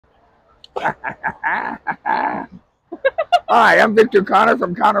Hi, I'm Victor Connor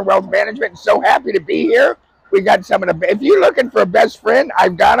from Connor Wealth Management. So happy to be here. We got some of the. If you're looking for a best friend,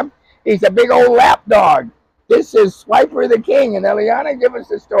 I've got him. He's a big old lap dog. This is Swiper the King. And Eliana, give us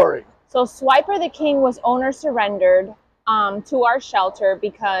the story. So Swiper the King was owner surrendered to our shelter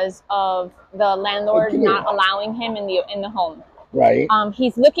because of the landlord not allowing him in the home. Right.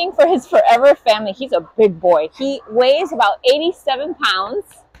 He's looking for his forever family. He's a big boy. He weighs about 87 pounds.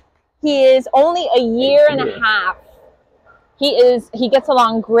 He is only a year and a half. He gets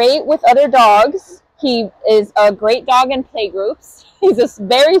along great with other dogs. He is a great dog in play groups. He's a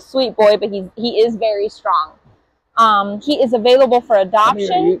very sweet boy, but he is very strong. He is available for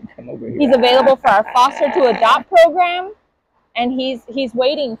adoption. He's available for our foster to adopt program, and he's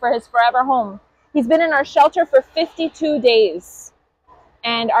waiting for his forever home. He's been in our shelter for 52 days,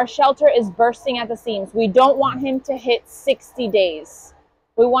 and our shelter is bursting at the seams. We don't want him to hit 60 days.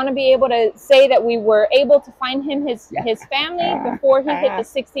 We want to be able to say that we were able to find him his family before he hit the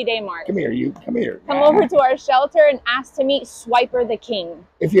 60-day mark. Come here, you. Come here. Come over to our shelter and ask to meet Swiper the King.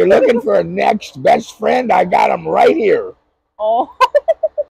 If you're looking for a next best friend, I got him right here. Oh.